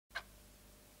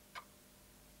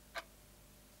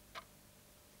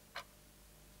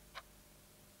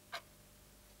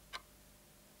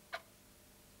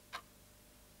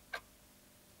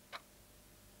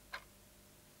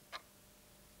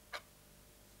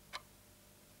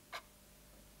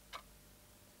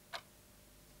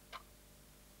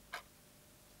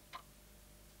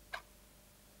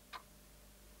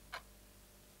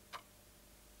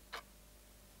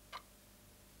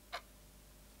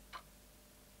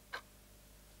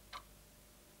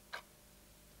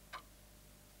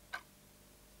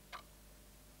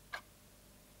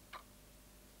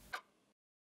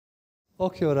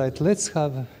Okay, all right. Let's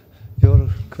have your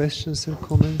questions and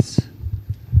comments.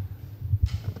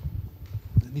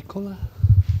 Nicola?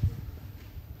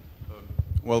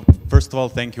 Well, first of all,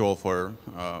 thank you all for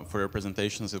your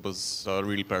presentations. It was a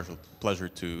really pleasure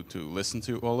to listen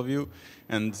to all of you.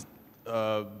 And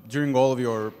during all of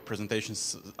your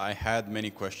presentations, I had many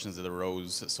questions that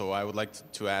arose. So I would like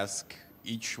to ask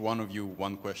each one of you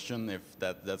one question, if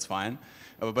that's fine.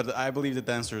 But I believe that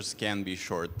the answers can be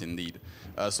short indeed.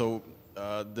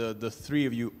 The three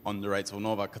of you on the right, so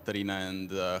Nova, Katarina,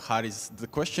 and Haris, the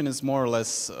question is more or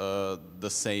less the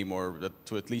same, or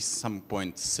to at least some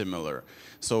point similar.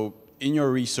 So in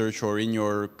your research or in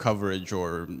your coverage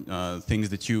or things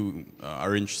that you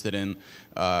are interested in,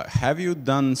 have you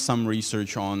done some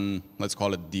research on, let's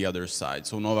call it the other side?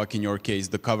 So Novak, in your case,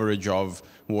 the coverage of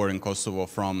war in Kosovo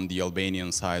from the Albanian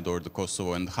side or the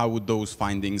Kosovo, and how would those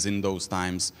findings in those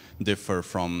times differ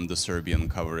from the Serbian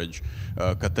coverage?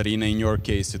 Katarina, in your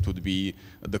case, it would be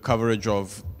the coverage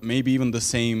of maybe even the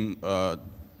same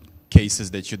cases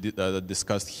that you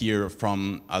discussed here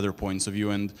from other points of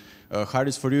view. And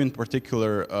Haris, for you in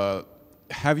particular,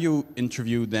 have you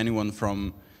interviewed anyone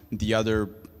from the other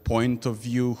point of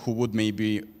view who would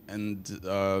maybe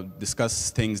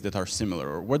discuss things that are similar?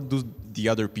 Or what do the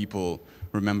other people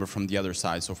remember from the other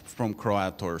side, so from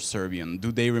Croat or Serbian?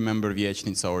 Do they remember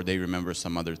Vijećnica or they remember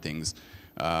some other things?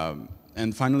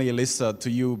 And finally, Elisa,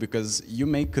 to you, because you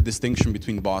make a distinction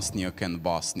between Bosniak and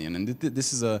Bosnian, and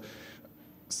this is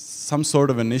some sort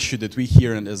of an issue that we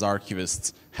here as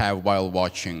archivists have while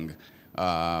watching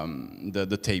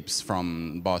the tapes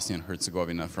from Bosnia and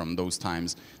Herzegovina from those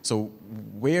times. So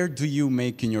where do you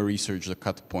make in your research the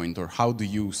cut point, or how do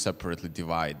you separately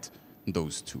divide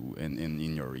those two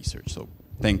in your research? So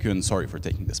thank you, and sorry for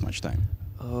taking this much time.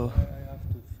 I have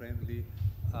to friendly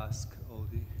ask all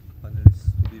the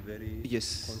panelists to be very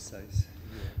concise.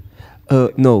 Yeah.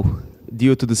 No,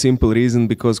 due to the simple reason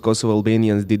because Kosovo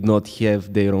Albanians did not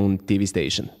have their own TV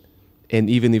station. And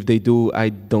even if they do, I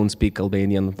don't speak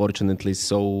Albanian, unfortunately,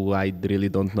 so I really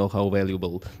don't know how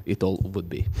valuable it all would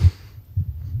be.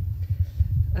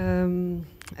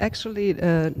 Actually,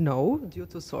 no, due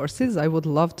to sources. I would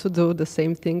love to do the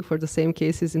same thing for the same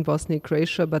cases in Bosnia and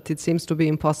Croatia, but it seems to be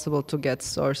impossible to get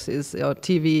sources or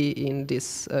TV in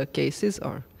these cases,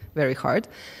 or very hard.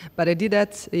 But I did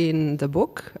that in the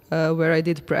book, where I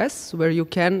did press, where you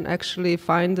can actually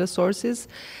find the sources.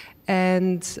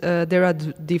 And there are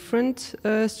different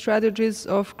strategies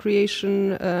of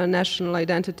creation national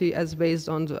identity as based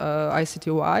on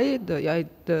ICTY. I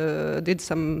did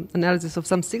some analysis of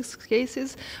some 6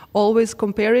 cases, always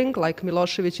comparing, like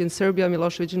Milosevic in Serbia,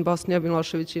 Milosevic in Bosnia,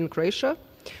 Milosevic in Croatia,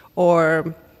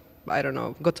 or, I don't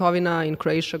know, Gotovina in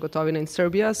Croatia, Gotovina in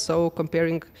Serbia, so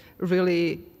comparing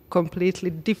really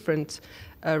completely different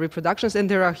reproductions, and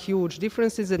there are huge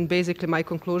differences, and basically my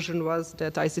conclusion was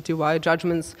that ICTY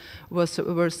judgments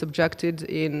were subjected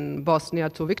in Bosnia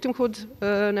to victimhood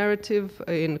narrative,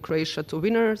 in Croatia to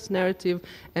winner's narrative,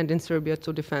 and in Serbia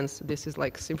to defense. This is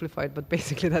like simplified, but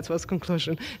basically that was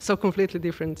conclusion. So completely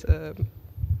different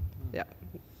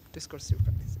discursive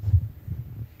practices.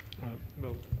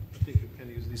 Well, I think you can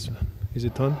use this one. Is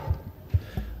it on?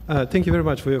 Thank you very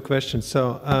much for your question.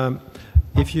 So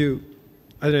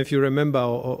I don't know if you remember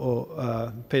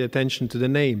or paid attention to the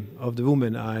name of the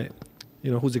woman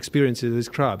whose experience is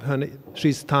described.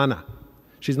 She's Tana.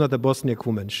 She's not a Bosniak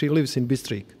woman. She lives in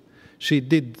Bistrik.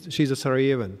 She's a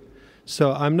Sarajevan.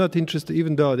 So I'm not interested,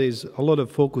 even though there's a lot of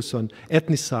focus on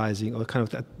ethnicizing or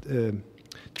kind of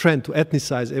trend to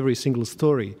ethnicize every single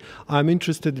story. I'm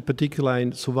interested in particular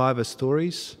in survivor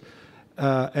stories.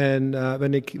 And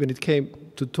when it came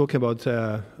to talking about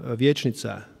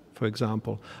Vijećnica, for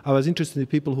example, I was interested in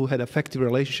people who had affective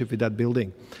relationship with that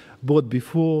building, both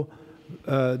before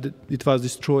it was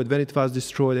destroyed, when it was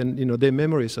destroyed, and their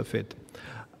memories of it.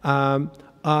 In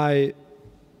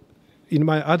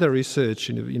my other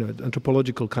research,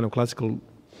 anthropological kind of classical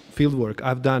fieldwork,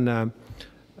 I've done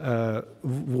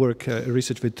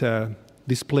research with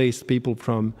displaced people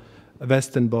from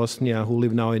Western Bosnia who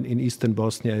live now in Eastern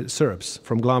Bosnia, Serbs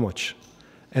from Glamoch.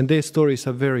 And their stories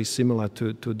are very similar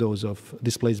to those of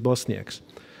displaced Bosniaks.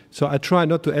 So I try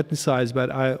not to ethnicize, but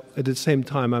at the same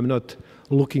time, I'm not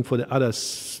looking for the other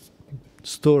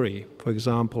story. For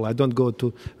example, I don't go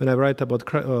to, when I write about,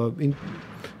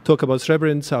 talk about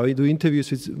Srebrenica, I do interviews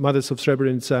with mothers of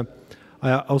Srebrenica.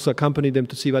 I also accompany them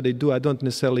to see what they do. I don't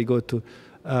necessarily go to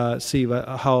see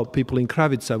how people in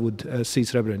Kravica would see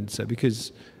Srebrenica,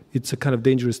 because it's a kind of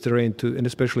dangerous terrain and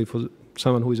especially for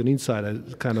someone who is an insider,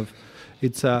 kind of.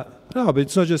 No, but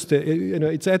it's not just,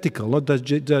 it's ethical, not to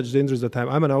judge the interests of the time.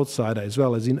 I'm an outsider as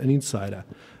well as an insider.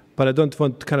 But I don't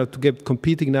want kind of to get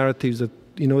competing narratives that,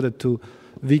 in order to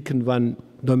weaken one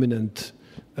dominant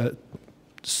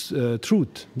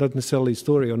truth, not necessarily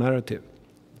story or narrative.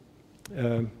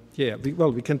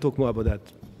 We can talk more about that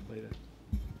later.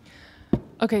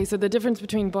 Okay, so the difference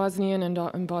between Bosnian and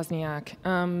Bosniak.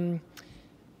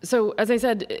 So as I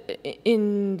said,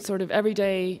 in sort of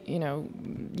everyday,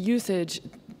 usage,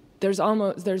 there's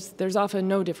often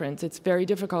no difference. It's very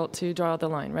difficult to draw the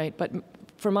line, right? But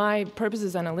for my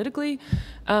purposes analytically,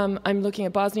 I'm looking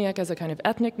at Bosniak as a kind of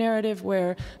ethnic narrative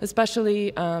where,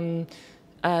 especially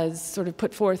as sort of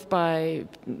put forth by,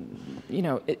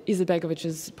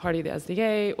 Izetbegović's party, the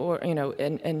SDA, or,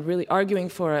 and really arguing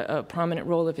for a prominent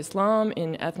role of Islam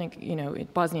in ethnic,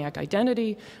 Bosniak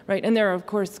identity, right? And there are, of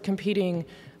course, competing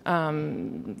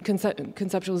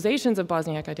conceptualizations of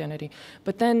Bosniak identity.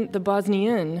 But then the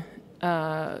Bosnian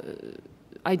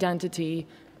identity,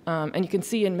 and you can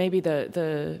see in maybe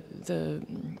the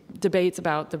debates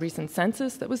about the recent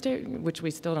census that was there, which we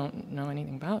still don't know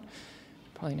anything about.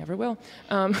 Probably never will.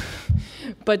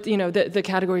 But, the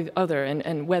category of other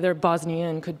and whether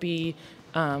Bosnian could be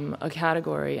a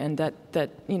category, and that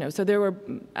so there were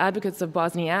advocates of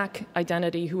Bosniak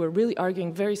identity who were really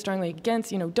arguing very strongly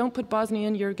against, don't put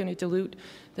Bosnian, you're going to dilute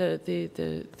the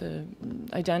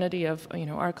identity of,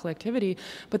 our collectivity.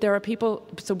 But there are people,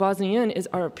 so Bosnian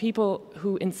are people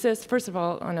who insist, first of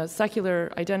all, on a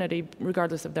secular identity,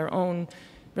 regardless of their own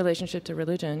relationship to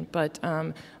religion, but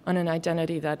on an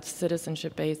identity that's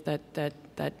citizenship-based,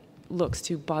 that looks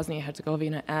to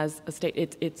Bosnia-Herzegovina as a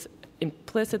state. It's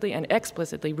implicitly and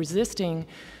explicitly resisting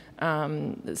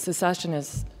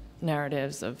secessionist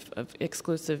narratives of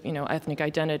exclusive, ethnic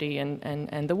identity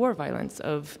and the war violence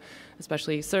of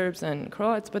especially Serbs and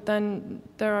Croats. But then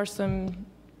there are some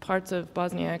parts of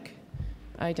Bosniak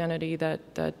identity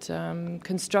that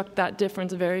construct that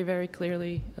difference very, very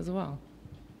clearly as well.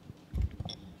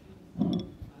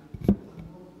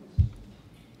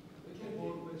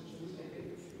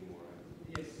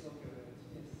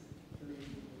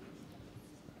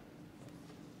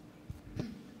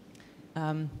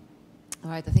 All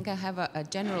right, I think I have a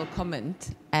general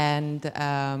comment and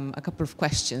a couple of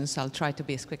questions. I'll try to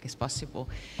be as quick as possible.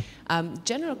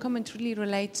 General comment really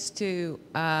relates to,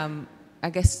 I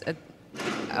guess,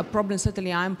 a problem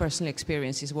certainly I'm personally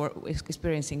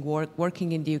experiencing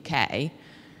working in the UK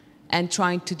and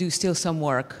trying to do still some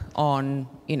work on,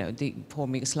 the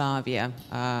former Yugoslavia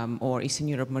or Eastern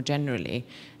Europe more generally,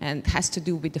 and has to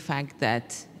do with the fact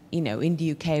that, in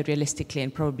the UK realistically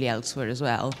and probably elsewhere as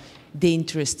well, the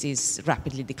interest is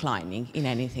rapidly declining in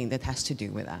anything that has to do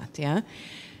with that, yeah?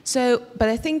 So, but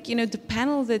I think, the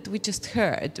panel that we just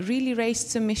heard really raised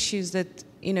some issues that,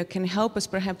 can help us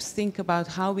perhaps think about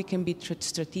how we can be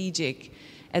strategic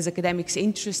as academics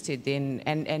interested in,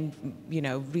 and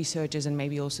researchers and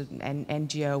maybe also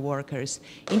NGO workers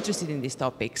interested in these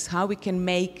topics, how we can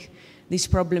make these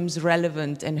problems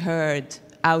relevant and heard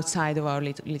outside of our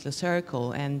little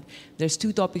circle. And there's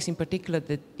two topics in particular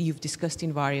that you've discussed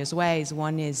in various ways.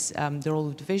 One is the role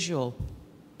of the visual,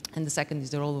 and the second is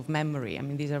the role of memory. I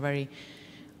mean, these are very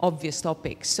obvious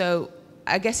topics. So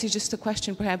I guess it's just a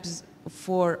question perhaps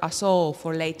for us all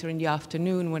for later in the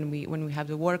afternoon when we have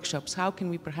the workshops. How can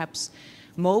we perhaps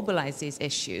mobilize these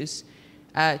issues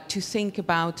to think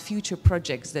about future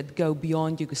projects that go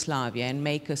beyond Yugoslavia and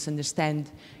make us understand,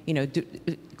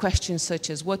 questions such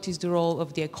as what is the role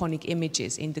of the iconic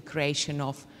images in the creation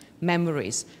of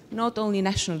memories, not only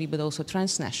nationally but also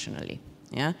transnationally.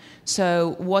 Yeah.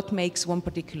 So what makes one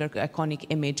particular iconic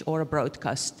image or a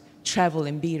broadcast travel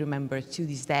and be remembered to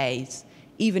these days,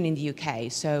 even in the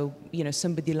UK? So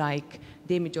somebody like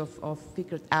the image of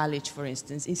Fikret Alić, for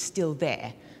instance, is still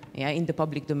there. Yeah, in the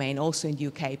public domain, also in the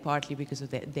UK, partly because of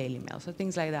the Daily Mail. So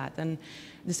things like that. And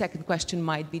the second question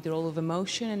might be the role of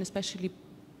emotion, and especially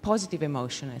positive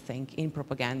emotion, I think, in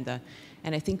propaganda.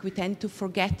 And I think we tend to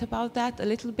forget about that a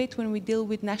little bit when we deal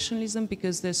with nationalism,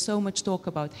 because there's so much talk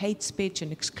about hate speech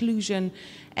and exclusion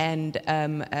and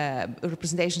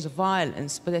representations of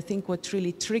violence. But I think what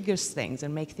really triggers things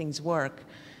and make things work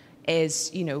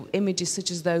is, images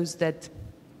such as those that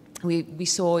we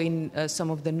saw in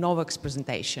some of the Novak's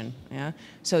presentation. Yeah?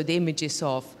 So the images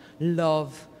of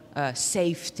love,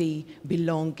 safety,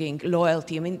 belonging,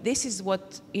 loyalty. I mean, this is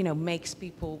what makes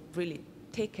people really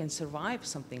tick and survive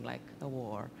something like a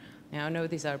war. Now, I know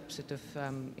these are sort of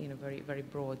very, very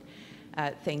broad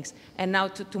things. And now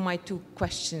to my two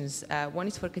questions. One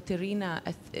is for Katerina.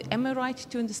 Am I right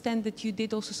to understand that you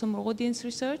did also some audience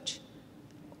research?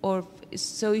 Or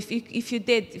so if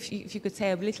you could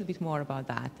say a little bit more about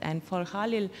that. And for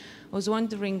Khalil, I was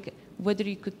wondering whether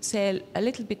you could say a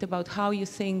little bit about how you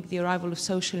think the arrival of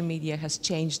social media has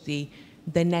changed the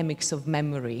dynamics of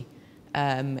memory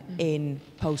in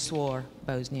post-war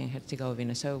Bosnia and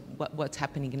Herzegovina. So what's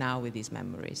happening now with these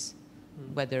memories?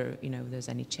 Whether there's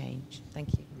any change. Thank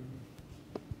you.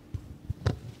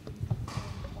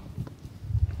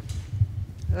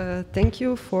 Thank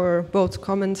you for both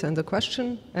comments and the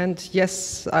question. And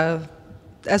yes,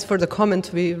 as for the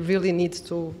comment, we really need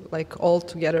to all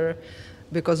together,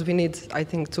 because we need, I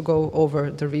think, to go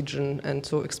over the region and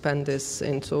to expand this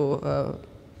into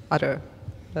other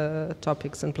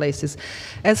topics and places.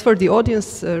 As for the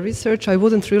audience research, I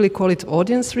wouldn't really call it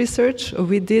audience research.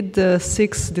 We did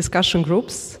 6 discussion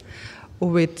groups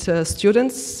with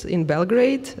students in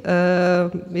Belgrade,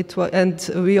 and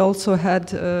we also had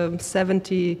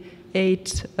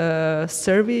 78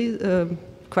 survey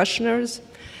questionnaires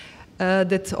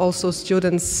that also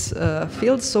students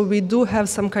filled. So we do have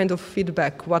some kind of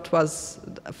feedback what was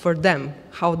for them,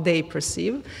 how they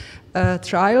perceive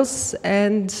trials,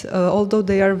 and although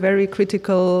they are very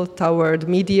critical toward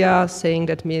media, saying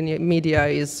that media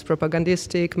is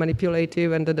propagandistic,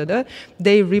 manipulative, and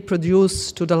they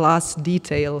reproduce to the last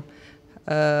detail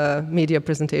media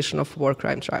presentation of war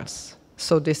crime trials.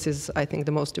 So this is, I think,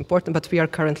 the most important, but we are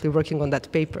currently working on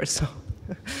that paper, so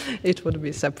it would be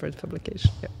a separate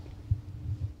publication. Yeah.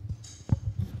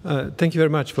 Thank you very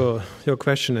much for your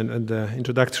question and the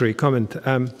introductory comment.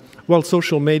 Well,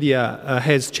 social media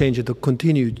has changed or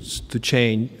continues to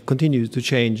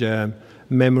change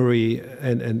memory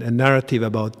and narrative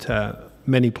about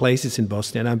many places in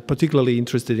Bosnia, and I'm particularly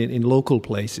interested in local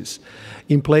places,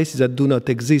 in places that do not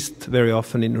exist very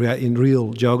often in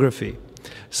real geography.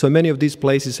 So many of these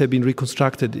places have been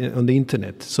reconstructed on the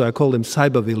internet. So I call them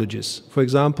cyber villages. For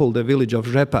example, the village of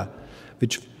Žepa,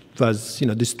 which was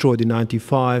destroyed in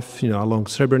 '95, along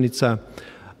Srebrenica.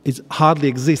 It hardly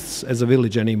exists as a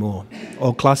village anymore,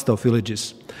 or cluster of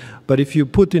villages. But if you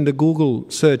put in the Google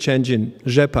search engine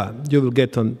Žepa, you will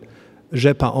get on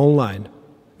Žepa Online,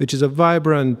 which is a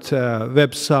vibrant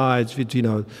website with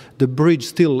the bridge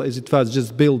still as it was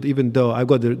just built, even though I've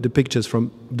got the pictures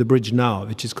from the bridge now,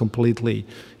 which is completely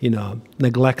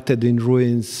neglected, in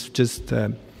ruins, just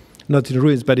not in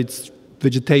ruins, but it's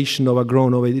vegetation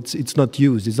overgrown over it. It's not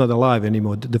used. It's not alive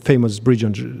anymore. The famous bridge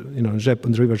on Žepa,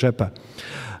 on the river Žepa.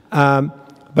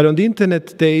 But on the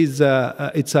internet, there is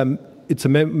it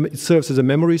serves as a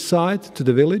memory site to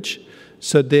the village.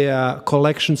 So there are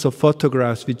collections of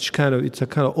photographs, which it's a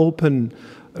kind of open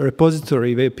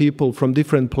repository where people from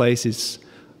different places,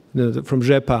 from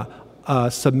Žepa,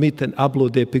 submit and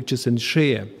upload their pictures and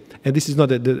share. And this is not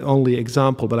the only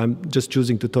example, but I'm just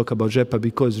choosing to talk about Žepa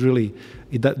because really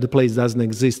the place doesn't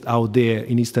exist out there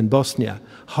in eastern Bosnia.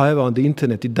 However, on the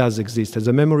internet it does exist as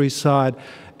a memory site,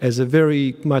 as a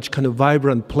very much kind of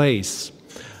vibrant place.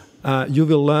 You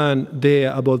will learn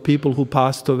there about people who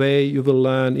passed away. You will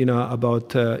learn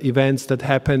about events that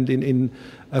happened in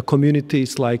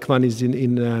communities, like one is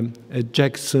in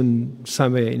Jackson,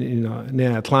 somewhere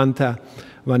near Atlanta,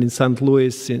 one in St.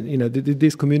 Louis,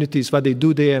 these communities, what they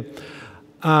do there.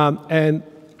 And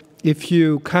if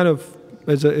you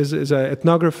as an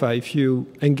ethnographer, if you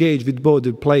engage with both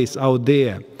the place out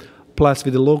there, plus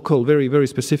with the local, very, very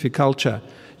specific culture,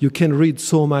 you can read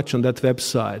so much on that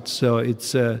website. So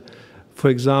it's, for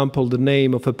example, the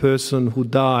name of a person who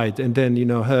died, and then,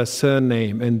 her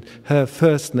surname and her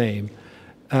first name.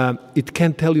 It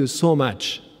can tell you so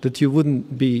much that you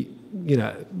wouldn't be,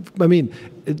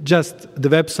 just the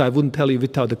website wouldn't tell you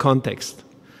without the context.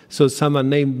 So someone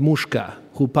named Mushka,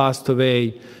 who passed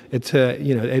away at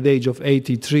the age of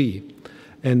 83,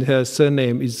 and her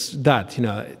surname is that,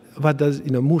 what does,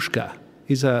 Mushka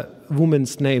is a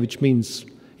woman's name, which means,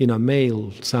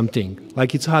 male something.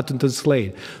 Like, it's hard to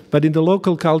translate. But in the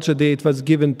local culture there, it was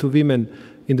given to women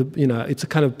in the, it's a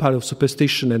kind of part of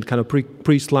superstition and kind of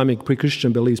pre-Islamic,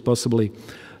 pre-Christian beliefs possibly,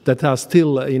 that are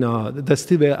still, they're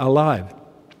still alive.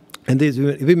 And these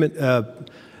women,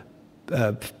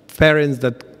 parents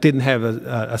that didn't have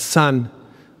a son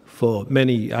for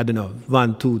many,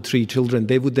 1, 2, 3 children,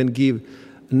 they would then give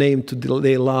a name to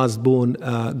their last born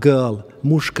girl,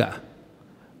 Mushka,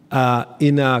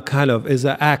 in a kind of, as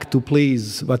an act to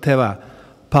please whatever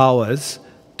powers,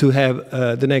 to have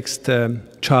the next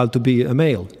child to be a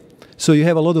male. So you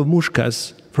have a lot of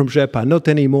Mushkas from Žepa, not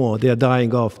anymore. They are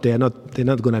dying off. They're not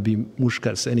going to be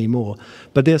Mushkas anymore.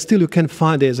 But there still, you can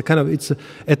find there's a kind of, it's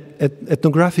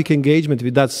ethnographic engagement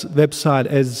with that website,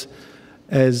 as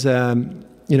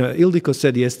Ildiko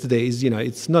said yesterday, is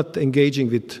it's not engaging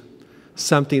with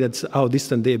something that's out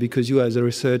distant there, because you as a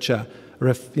researcher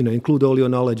include all your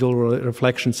knowledge, all your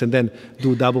reflections, and then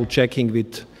do double checking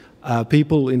with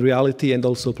people in reality and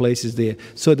also places there.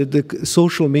 So that the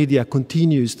social media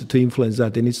continues to influence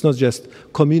that, and it's not just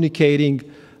communicating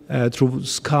through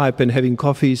Skype and having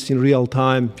coffees in real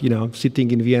time, you know,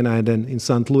 sitting in Vienna and then in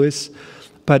St. Louis,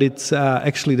 but it's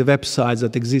actually the websites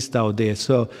that exist out there.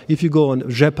 So if you go on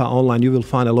JEPA online, you will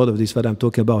find a lot of this, what I'm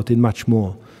talking about, and much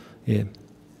more. Yeah.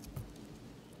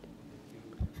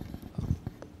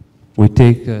 We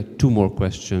take two more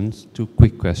questions, two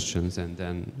quick questions, and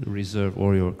then reserve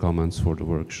all your comments for the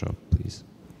workshop, please.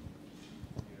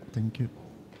 Thank you.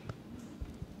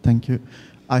 Thank you.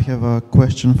 I have a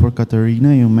question for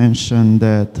Katarina. You mentioned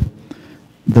that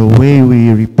the way we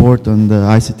report on the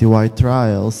ICTY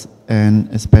trials, and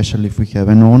especially if we have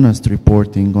an honest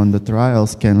reporting on the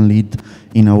trials, can lead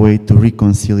in a way to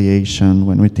reconciliation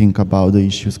when we think about the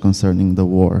issues concerning the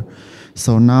war.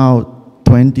 So now,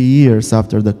 20 years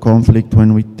after the conflict,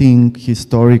 when we think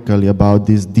historically about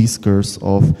this discourse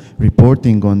of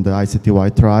reporting on the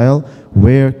ICTY trial,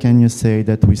 where can you say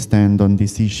that we stand on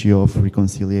this issue of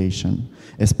reconciliation,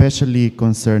 especially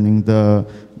concerning the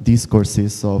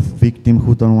discourses of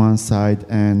victimhood on one side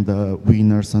and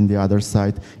winners on the other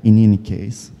side in any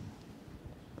case?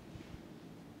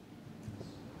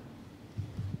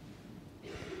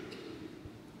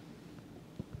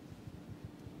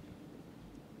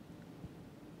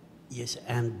 Yes,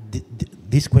 and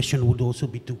this question would also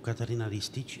be to Katarina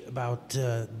Ristic about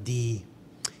the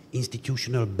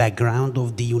institutional background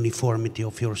of the uniformity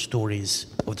of your stories,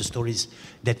 of the stories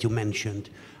that you mentioned.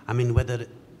 I mean, whether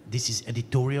this is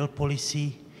editorial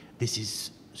policy, this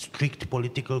is strict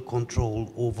political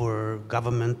control over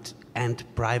government and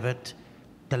private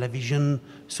television.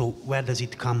 So where does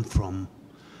it come from,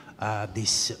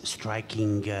 this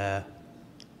striking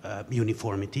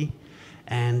uniformity?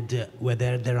 And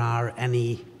whether there are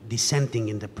any dissenting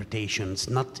interpretations,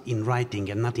 not in writing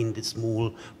and not in the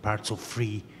small parts of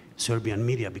free Serbian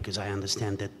media, because I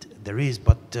understand that there is,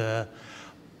 but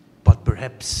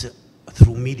perhaps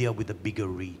through media with a bigger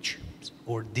reach.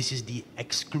 Or this is the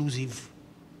exclusive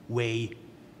way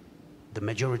the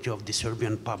majority of the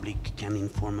Serbian public can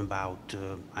inform about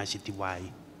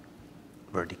ICTY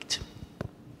verdict.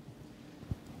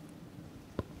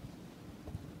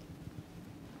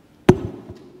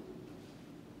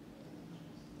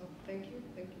 Thank you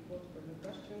both for the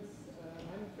questions.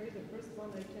 I'm afraid the first one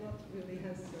I cannot really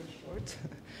answer short.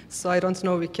 So I don't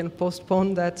know, we can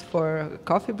postpone that for a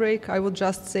coffee break. I would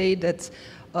just say that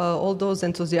all those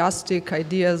enthusiastic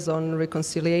ideas on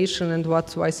reconciliation and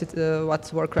what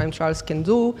war crime trials can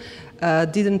do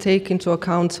didn't take into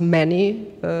account many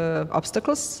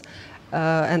obstacles.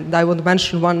 And I would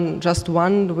mention just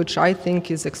one, which I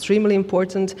think is extremely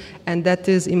important, and that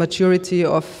is immaturity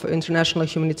of international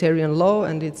humanitarian law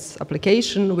and its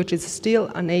application, which is still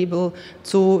unable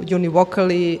to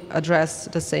univocally address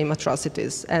the same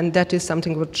atrocities. And that is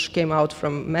something which came out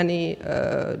from many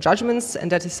judgments, and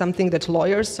that is something that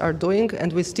lawyers are doing,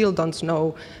 and we still don't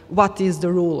know what is the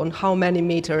rule on how many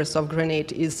meters of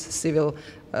grenade is civil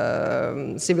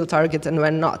target and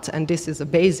when not. And this is a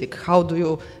basic. How do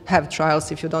you have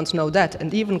trials if you don't know that?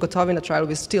 And even Gotovina trial,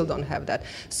 we still don't have that.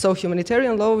 So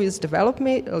humanitarian law is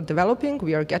developing.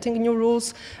 We are getting new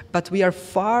rules, but we are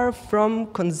far from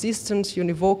consistent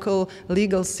univocal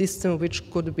legal system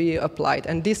which could be applied.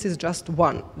 And this is just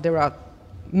one. There are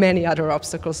many other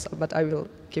obstacles, but I will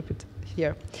keep it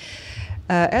here.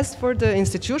 As for the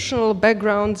institutional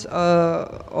background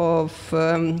of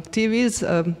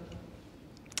TVs,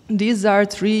 these are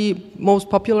three most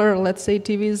popular, let's say,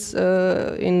 TVs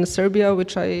in Serbia,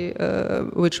 which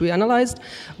we analyzed.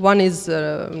 One is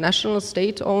national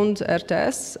state-owned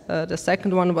RTS. The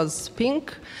second one was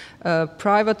Pink,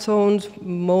 private-owned,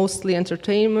 mostly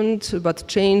entertainment, but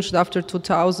changed after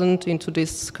 2000 into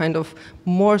this kind of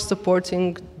more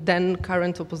supporting than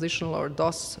current oppositional or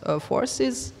DOS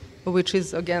forces, which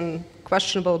is, again,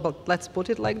 questionable, but let's put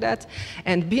it like that.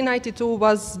 And B92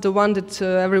 was the one that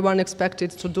everyone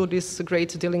expected to do this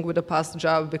great dealing with the past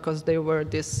job, because they were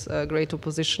this great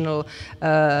oppositional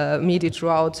media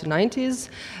throughout the 90s.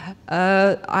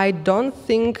 I don't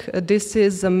think this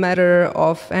is a matter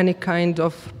of any kind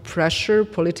of pressure,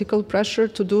 political pressure,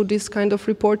 to do this kind of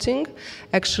reporting.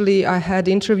 Actually, I had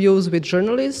interviews with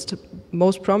journalists,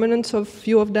 most prominent of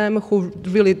few of them, who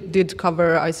really did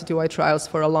cover ICTY trials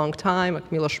for a long time, like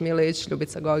Miloš Milić,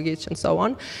 Ljubica Gogić, and so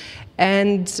on.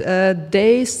 And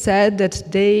they said that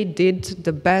they did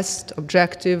the best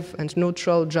objective and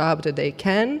neutral job that they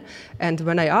can. And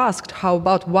when I asked, how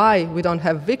about why we don't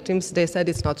have victims, they said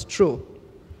it's not true.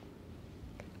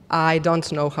 I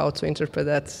don't know how to interpret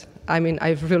that I mean,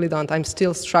 I really don't. I'm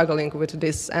still struggling with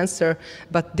this answer,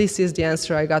 but this is the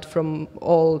answer I got from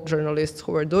all journalists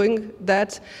who were doing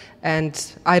that,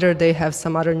 and either they have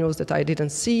some other news that I didn't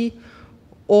see,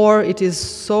 or it is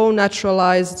so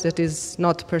naturalized that it is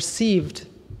not perceived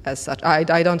as such.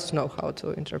 I don't know how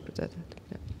to interpret it.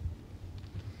 Yeah.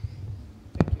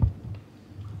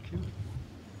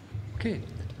 Okay,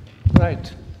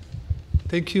 right.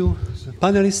 Thank you,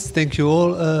 panelists. Thank you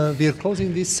all. We are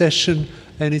closing this session,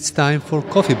 and it's time for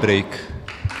coffee break.